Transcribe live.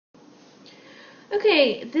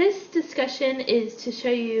Okay, this discussion is to show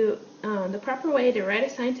you the proper way to write a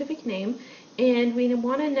scientific name, and we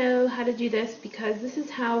want to know how to do this because this is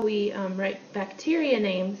how we write bacteria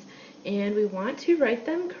names, and we want to write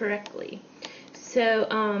them correctly.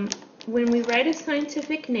 So when we write a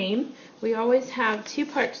scientific name, we always have two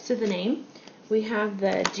parts to the name. We have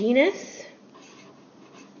the genus,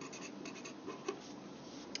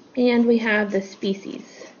 and we have the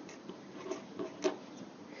species.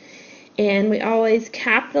 And we always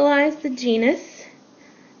capitalize the genus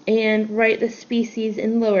and write the species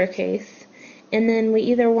in lowercase. And then we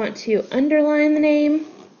either want to underline the name,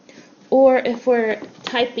 or if we're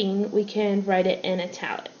typing, we can write it in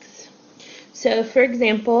italics. So for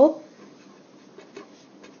example,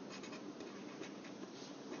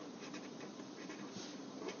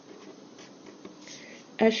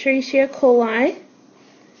 Escherichia coli,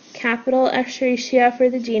 capital Escherichia for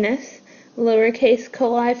the genus, lowercase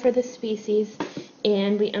coli for the species,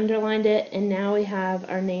 and we underlined it, and now we have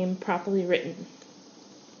our name properly written.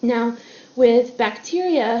 Now, with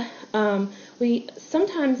bacteria, we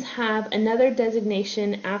sometimes have another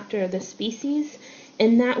designation after the species,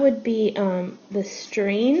 and that would be the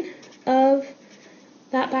strain of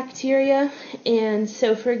that bacteria. And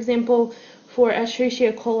so, for example, for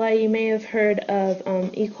Escherichia coli, you may have heard of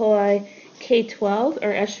E. coli K12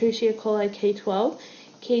 or Escherichia coli K12.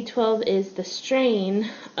 K12 is the strain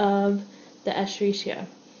of the Escherichia.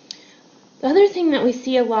 The other thing that we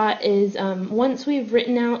see a lot is once we've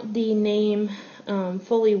written out the name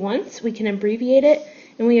fully once, we can abbreviate it,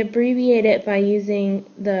 and we abbreviate it by using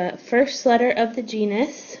the first letter of the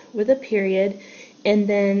genus with a period, and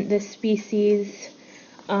then the species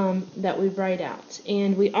that we write out.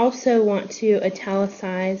 And we also want to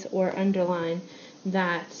italicize or underline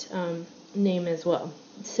that name as well.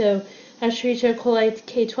 So Escherichia coli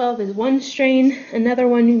K12 is one strain. Another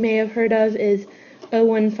one you may have heard of is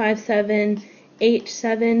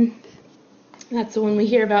 0157H7. That's the one we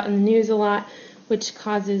hear about in the news a lot, which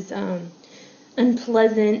causes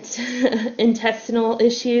unpleasant intestinal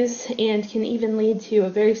issues and can even lead to a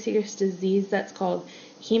very serious disease that's called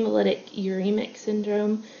hemolytic uremic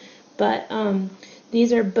syndrome. But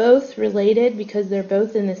these are both related because they're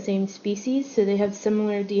both in the same species, so they have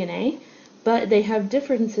similar DNA, but they have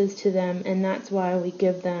differences to them, and that's why we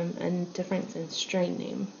give them a difference in strain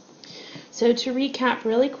name. So to recap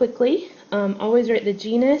really quickly, always write the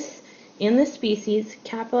genus and the species,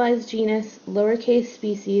 capitalize genus, lowercase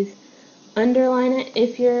species, underline it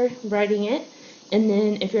if you're writing it, and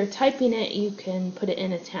then if you're typing it, you can put it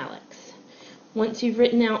in italics. Once you've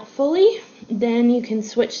written out fully, then you can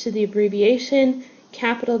switch to the abbreviation,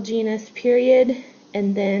 capital genus, period,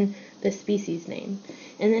 and then the species name.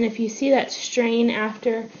 And then if you see that strain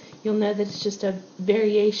after, you'll know that it's just a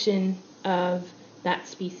variation of that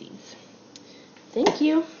species. Thank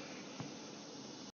you.